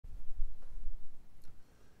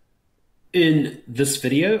In this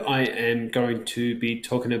video, I am going to be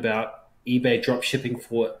talking about eBay dropshipping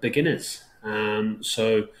for beginners.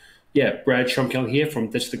 Yeah, Brad Schomkel here from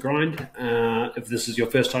Ditch the Grind. If this is your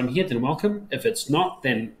first time here, then welcome. If it's not,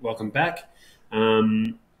 then welcome back.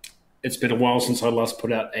 It's been a while since I last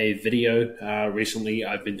put out a video. Recently,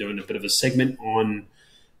 I've been doing a bit of a segment on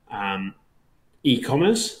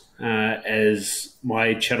e-commerce as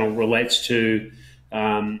my channel relates to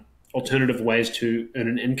alternative ways to earn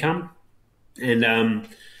an income. And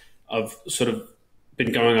I've sort of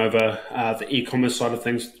been going over the e-commerce side of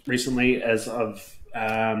things recently, as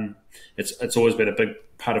it's always been a big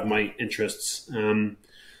part of my interests.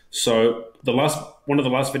 So one of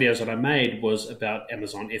the last videos that I made was about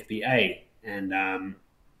Amazon FBA, and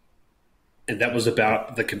that was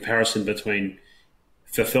about the comparison between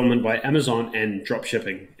fulfillment by Amazon and drop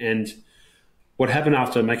shipping. And what happened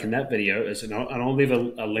after making that video is, and I'll leave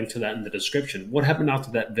a link to that in the description. What happened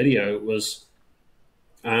after that video was,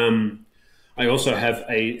 I also have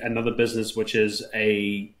another business, which is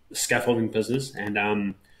a scaffolding business, and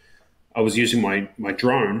I was using my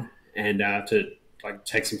drone and to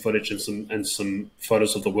take some footage and some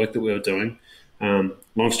photos of the work that we were doing.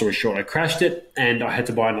 Long story short, I crashed it and I had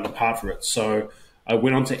to buy another part for it. So I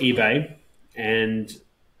went onto eBay and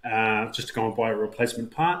just to go and buy a replacement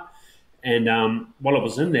part. And while I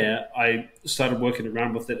was in there, I started working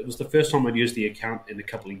around with it. It was the first time I'd used the account in a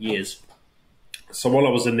couple of years. So while I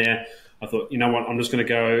was in there, I thought, you know what, I'm just going to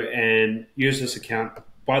go and use this account,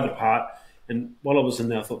 buy the part. And while I was in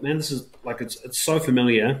there, I thought, man, this is it's so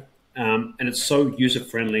familiar and it's so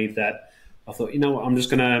user-friendly that I thought, you know what, I'm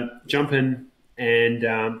just going to jump in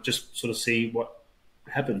and just sort of see what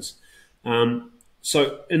happens.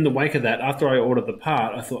 So in the wake of that, after I ordered the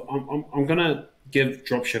part, I thought, I'm going to give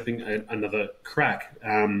dropshipping another crack,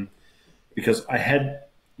 because I had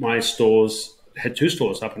two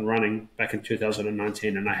stores up and running back in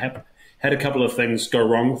 2019, and I had a couple of things go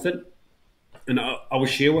wrong with it, and I will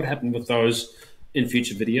share what happened with those in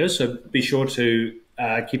future videos. So be sure to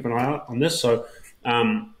keep an eye out on this. So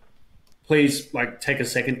please take a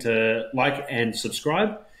second to like and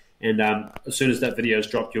subscribe, and as soon as that video is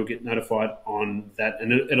dropped, you'll get notified on that,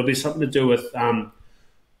 and it'll be something to do with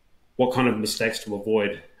what kind of mistakes to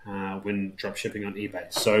avoid when drop shipping on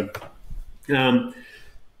eBay.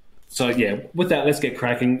 So yeah, with that, let's get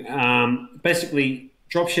cracking. Basically,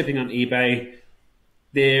 drop shipping on eBay,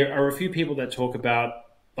 there are a few people that talk about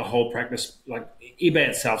the whole practice. Like eBay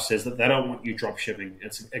itself says that they don't want you drop shipping.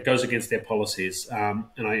 It goes against their policies. And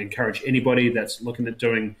I encourage anybody that's looking at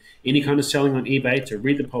doing any kind of selling on eBay to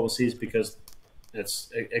read the policies, because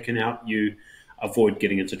it can help you avoid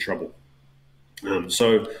getting into trouble.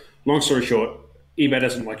 So long story short, eBay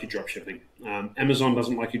doesn't like you drop shipping. Amazon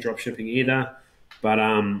doesn't like you drop shipping either, but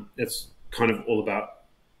it's kind of all about,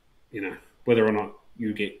 whether or not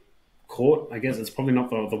you get caught. I guess it's probably not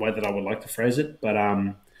the way that I would like to phrase it, but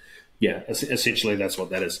yeah, essentially that's what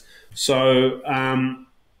that is. So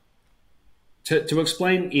to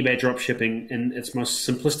explain eBay drop shipping in its most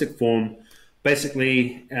simplistic form,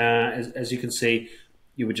 basically, as you can see,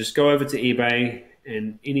 you would just go over to eBay,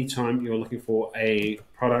 and anytime you're looking for a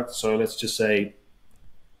product, so let's just say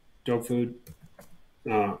dog food,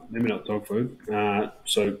 maybe not dog food,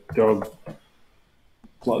 so dog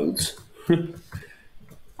clothes.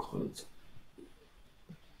 Clothes.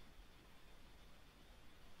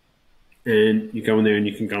 And you go in there and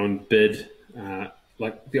you can go and bid.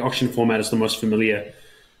 The auction format is the most familiar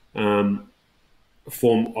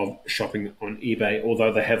form of shopping on eBay,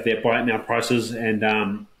 although they have their buy it now prices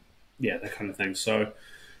and yeah, that kind of thing. So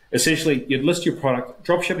essentially, you'd list your product.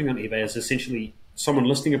 Drop shipping on eBay is essentially someone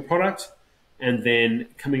listing a product and then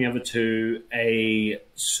coming over to a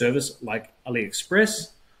service like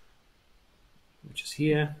AliExpress, which is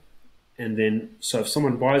here. And then, so if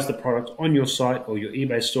someone buys the product on your site or your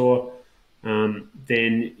eBay store,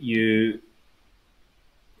 then you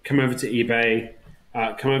come over to eBay,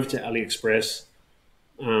 come over to AliExpress,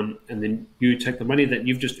 and then you take the money that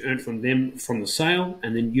you've just earned from them from the sale,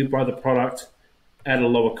 and then you buy the product at a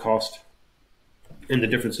lower cost, and the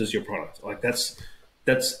difference is your product.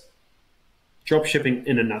 That's drop shipping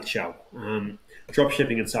in a nutshell. Drop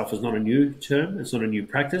shipping itself is not a new term. It's not a new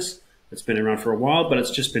practice. It's been around for a while, but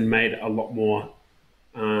it's just been made a lot more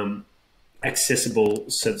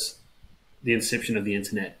accessible since the inception of the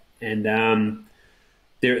internet. And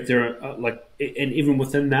there are and even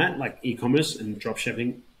within that, like e-commerce and drop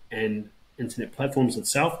shipping and internet platforms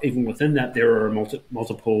itself, even within that, there are a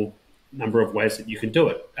multiple number of ways that you can do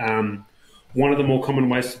it. One of the more common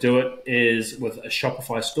ways to do it is with a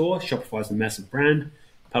Shopify store. Shopify is a massive brand,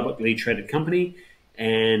 publicly traded company,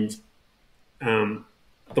 and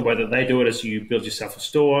the way that they do it is you build yourself a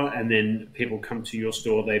store, and then people come to your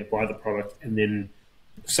store, they buy the product, and then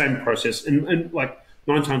same process. And like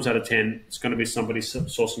 9 times out of 10, it's going to be somebody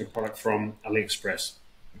sourcing a product from AliExpress.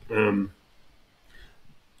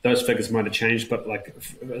 Those figures might have changed, but like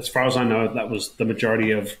as far as I know, that was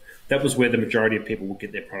where the majority of people will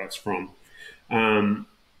get their products from. A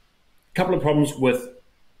couple of problems with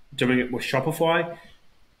doing it with Shopify.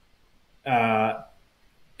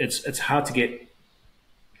 It's hard to get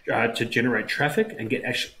to generate traffic and get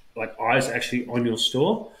eyes actually on your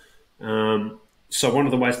store. So one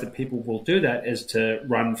of the ways that people will do that is to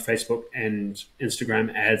run Facebook and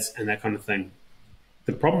Instagram ads and that kind of thing.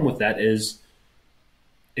 The problem with that is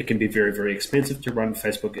it can be very, very expensive to run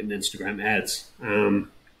Facebook and Instagram ads.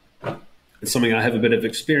 It's something I have a bit of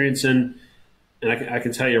experience in, and I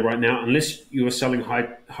can tell you right now, unless you are selling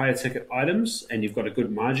higher ticket items and you've got a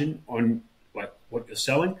good margin on like what you're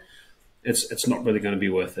selling, it's not really going to be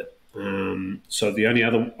worth it. So the only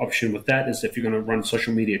other option with that is if you're going to run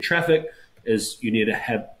social media traffic, is you need to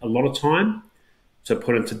have a lot of time to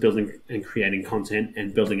put into building and creating content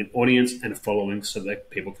and building an audience and a following so that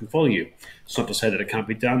people can follow you. It's not to say that it can't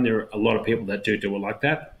be done. There are a lot of people that do it like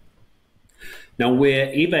that. Now, where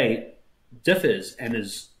eBay differs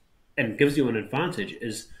and gives you an advantage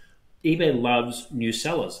is eBay loves new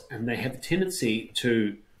sellers, and they have a tendency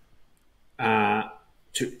to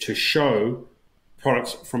show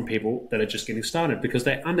products from people that are just getting started, because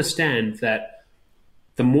they understand that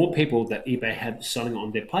the more people that eBay have selling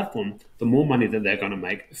on their platform, the more money that they're going to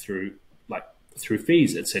make through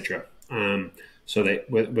fees, etc. So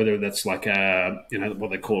whether that's like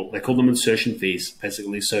what they call them insertion fees,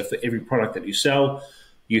 basically. So for every product that you sell,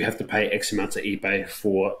 you have to pay X amount to eBay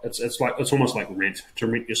for it's almost like rent, to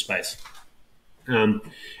rent your space. And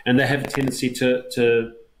they have a tendency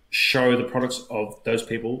to show the products of those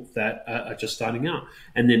people that are just starting out.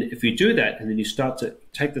 And then if you do that, and then you start to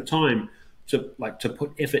take the time to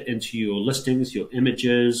put effort into your listings, your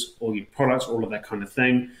images, all your products, all of that kind of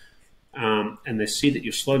thing, and they see that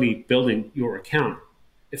you're slowly building your account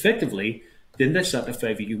effectively, then they start to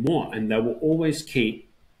favor you more, and they will always keep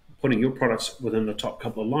putting your products within the top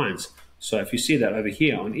couple of lines. So if you see that over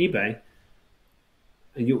here on eBay,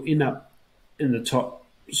 and you'll end up in the top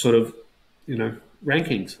sort of,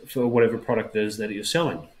 rankings for whatever product it is that you're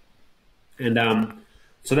selling. And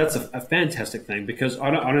so that's a fantastic thing, because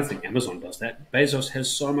I don't think Amazon does that. Bezos has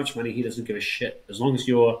so much money, he doesn't give a shit. As long as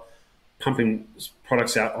you're pumping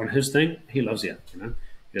products out on his thing, he loves you.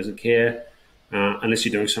 He doesn't care, unless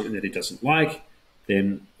you're doing something that he doesn't like.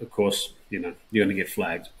 Then of course, you're going to get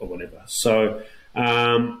flagged or whatever. So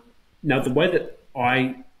now the way that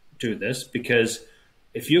I do this, because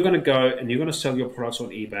if you're going to go and you're going to sell your products on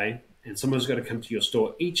eBay, and someone's going to come to your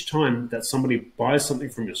store, each time that somebody buys something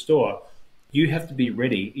from your store, you have to be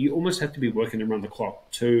ready. You almost have to be working around the clock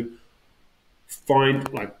to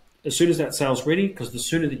find, like, as soon as that sale's ready, because the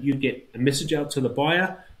sooner that you get a message out to the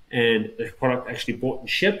buyer and the product actually bought and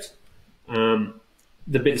shipped, the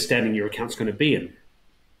better standing your account's going to be in.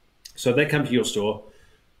 So they come to your store,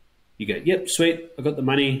 you go, yep, sweet, I got the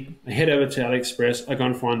money, I head over to AliExpress, I go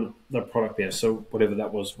and find the product there. So whatever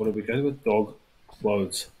that was, what did we go with? Dog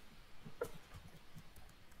clothes.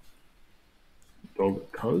 Dog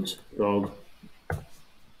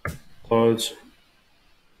clothes.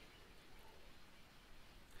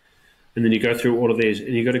 And then you go through all of these, and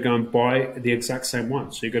you got to go and buy the exact same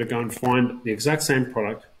one. So you got to go and find the exact same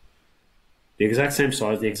product, the exact same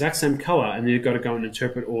size, the exact same color, and then you've got to go and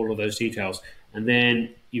interpret all of those details. And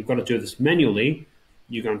then you've got to do this manually.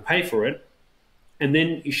 You go and pay for it, and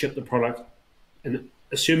then you ship the product. And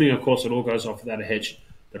assuming, of course, it all goes off without a hitch,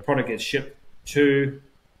 the product gets shipped to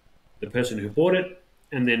the person who bought it,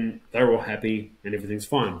 and then they're all happy and everything's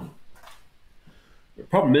fine. The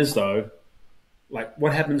problem is, though, like,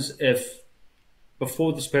 what happens if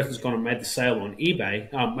before this person's gone and made the sale on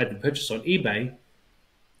eBay, made the purchase on eBay,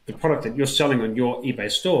 the product that you're selling on your eBay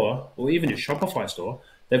store or even your Shopify store,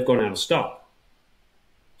 they've gone out of stock.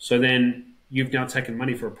 So then you've now taken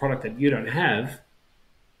money for a product that you don't have,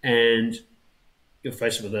 and you're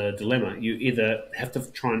faced with a dilemma. You either have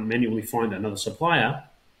to try and manually find another supplier,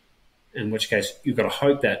 in which case you've got to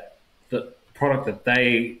hope that the product that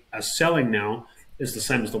they are selling now is the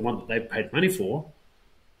same as the one that they paid money for.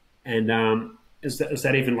 And is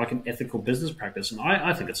that even like an ethical business practice? And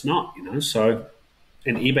I think it's not, so,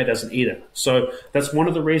 and eBay doesn't either. So that's one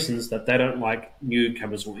of the reasons that they don't like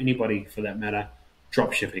newcomers, or anybody for that matter,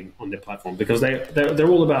 drop shipping on their platform, because they're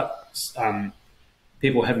all about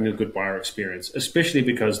people having a good buyer experience, especially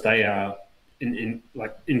because they are in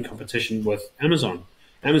competition with Amazon.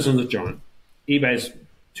 Amazon's a giant. eBay's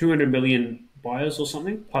 $200 million buyers or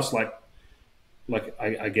something, plus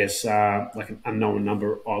I guess like an unknown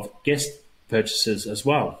number of guest purchases as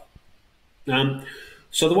well.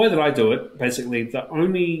 So the way that I do it, basically, the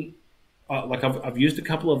only like I've used a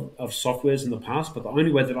couple of softwares in the past, but the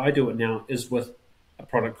only way that I do it now is with a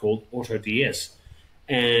product called AutoDS,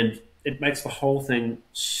 and it makes the whole thing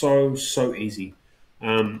so easy.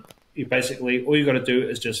 You basically, all you got to do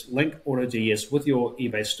is just link AutoDS with your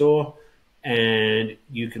eBay store, and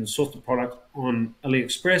you can source the product on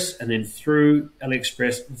AliExpress, and then through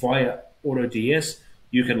AliExpress via AutoDS,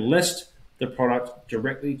 you can list the product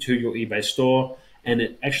directly to your eBay store, and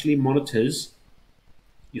it actually monitors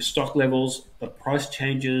your stock levels, the price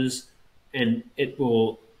changes, and it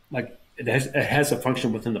will it has a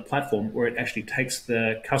function within the platform where it actually takes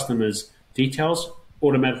the customer's details,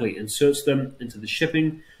 automatically inserts them into the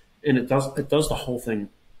shipping, and it does the whole thing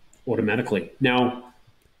automatically. Now,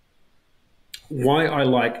 why I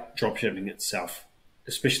like dropshipping itself,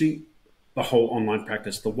 especially the whole online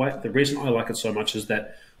practice, the reason I like it so much is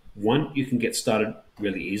that, one, you can get started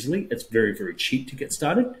really easily. It's very cheap to get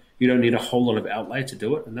started. You don't need a whole lot of outlay to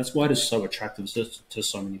do it, and that's why it is so attractive to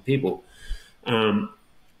so many people.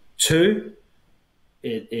 Two,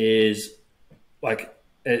 it is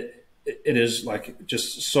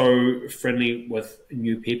just so friendly with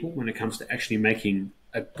new people when it comes to actually making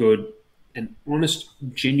a good and honest,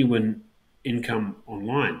 genuine income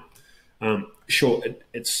online. Sure,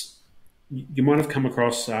 it's you might have come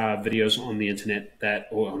across videos on the internet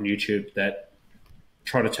or on YouTube that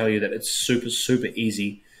try to tell you that it's super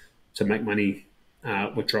easy to make money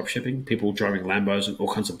with dropshipping. People driving Lambos and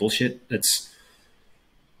all kinds of bullshit.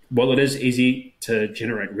 While it is easy to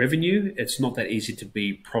generate revenue, it's not that easy to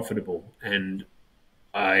be profitable. And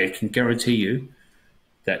I can guarantee you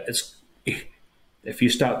that if you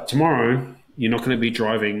start tomorrow, you're not going to be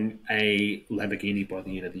driving a Lamborghini by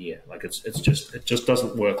the end of the year. It just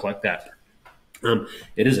doesn't work like that.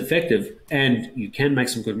 It is effective, and you can make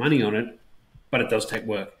some good money on it, but it does take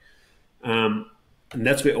work. And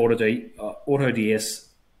that's where AutoDS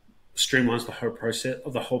streamlines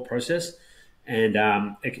the whole process, and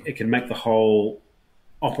it can make the whole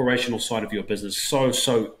operational side of your business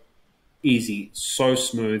so easy, so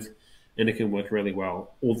smooth, and it can work really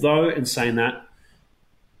well. Although, in saying that,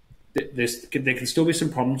 there can still be some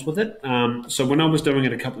problems with it. So when I was doing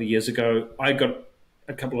it a couple of years ago, I got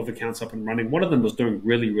a couple of accounts up and running. One of them was doing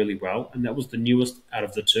really well, and that was the newest out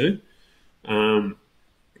of the two.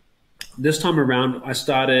 This time around, I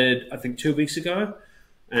started, I think, 2 weeks ago,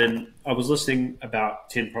 and I was listing about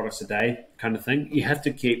 10 products a day kind of thing. You have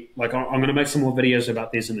to keep, I'm going to make some more videos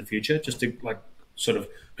about this in the future, just to sort of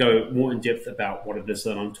go more in depth about what it is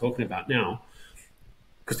that I'm talking about now,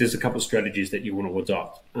 because there's a couple of strategies that you want to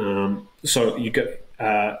adopt. So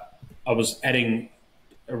I was adding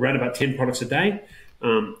around about 10 products a day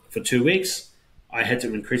for 2 weeks. I had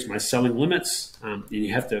to increase my selling limits. And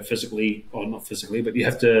you have to physically, or not physically, but you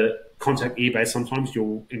have to contact eBay. Sometimes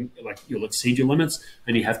you'll exceed your limits,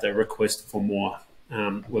 and you have to request for more,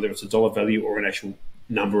 whether it's a dollar value or an actual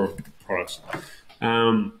number of products.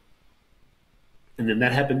 And then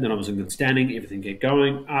that happened, and I was in good standing. Everything kept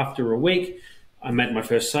going. After a week, I made my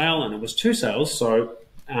first sale, and it was 2 sales. So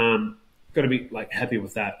got to be happy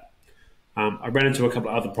with that. I ran into a couple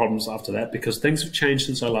of other problems after that because things have changed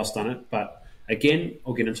since I last done it. But again,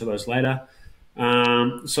 I'll get into those later.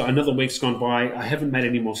 So another week's gone by. I haven't made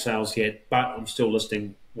any more sales yet, but I'm still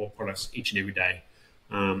listing more products each and every day.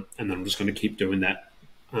 And then I'm just going to keep doing that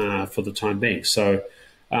for the time being. So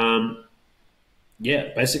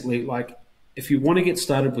yeah, basically, if you want to get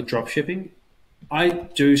started with dropshipping, I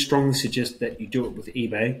do strongly suggest that you do it with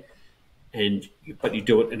eBay, but you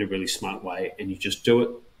do it in a really smart way, and you just do it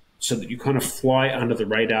so that you kind of fly under the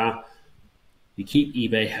radar. You keep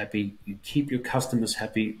eBay happy, you keep your customers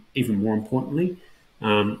happy, even more importantly,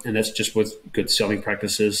 and that's just with good selling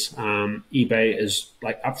practices. eBay is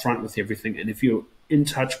upfront with everything, and if you're in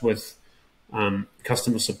touch with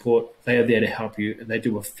customer support, they are there to help you, and they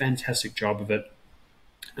do a fantastic job of it.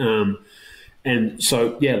 And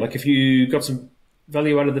so, yeah, if you got some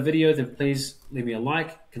value out of the video, then please leave me a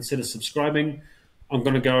like, consider subscribing. I'm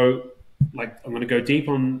going to go deep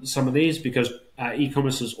on some of these because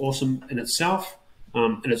e-commerce is awesome in itself,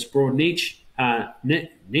 and it's broad niche. And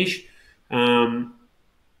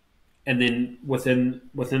then within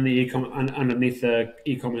the underneath the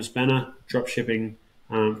e-commerce banner, dropshipping,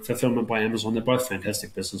 fulfillment by Amazon, they're both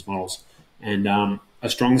fantastic business models. And I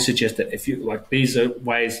strongly suggest that if you these are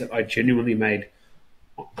ways that I genuinely made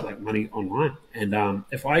money online. And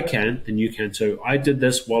if I can, then you can too. I did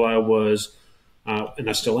this while I was and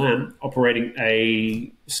I still am, operating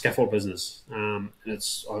a scaffold business. And I'm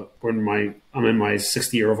in my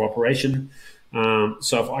 6th year of operation.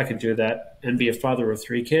 So if I can do that and be a father of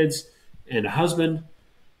 3 kids and a husband,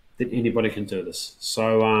 then anybody can do this.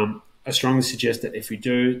 So I strongly suggest that if you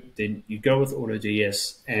do, then you go with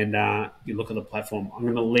AutoDS and you look at the platform. I'm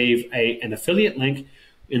going to leave an affiliate link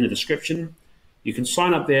in the description. You can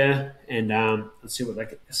sign up there and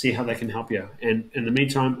see how they can help you. And in the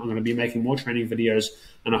meantime, I'm going to be making more training videos,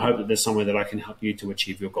 and I hope that there's somewhere that I can help you to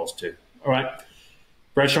achieve your goals too. All right,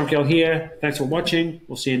 Brad Schonkel here. Thanks for watching.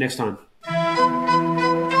 We'll see you next time.